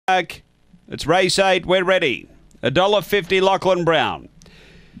It's race 8. We're ready. $1.50 Lachlan Brown.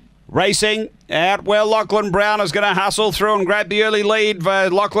 Racing out well. Lachlan Brown is going to hustle through and grab the early lead.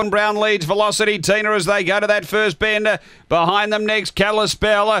 Lachlan Brown leads Velocity Tina as they go to that first bend. Behind them next,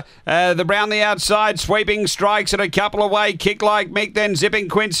 Kalispell. The Brown the outside, sweeping strikes at a couple away. Kick Like Mick, then Zipping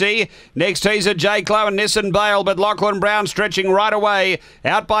Quincy. Next teaser, J. Clow and Nissan Bale, but Lachlan Brown stretching right away.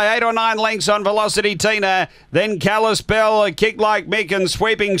 Out by 8 or 9 lengths on Velocity Tina. Then Kalispell, Kick Like Mick, and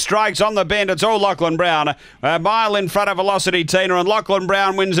sweeping strikes on the bend. It's all Lachlan Brown. A mile in front of Velocity Tina, and Lachlan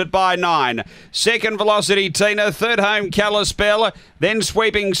Brown wins it by 9. Second, Velocity Tina. Third home, Kalispell. Then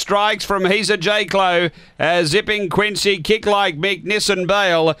sweeping strikes from Heza J. Clow. Zipping Quincy, Kick Like Mick, Nissan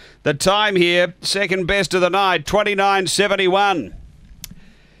Bale. The time here, second best of the night, 29.71.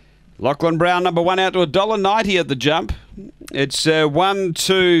 Lachlan Brown, number 1, out to $1.90 at the jump. It's 1,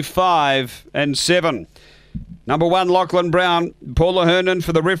 2, 5 and 7. Number 1, Lachlan Brown. Paula Hernan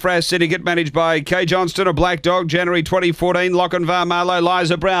for the Riffraff Syndicate, managed by Kay Johnston, a Black Dog, January 2014. Lochinvar Marlow,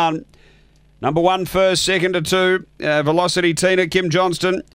 Liza Brown. Number 1 first, second to 2, Velocity Tina, Kim Johnston.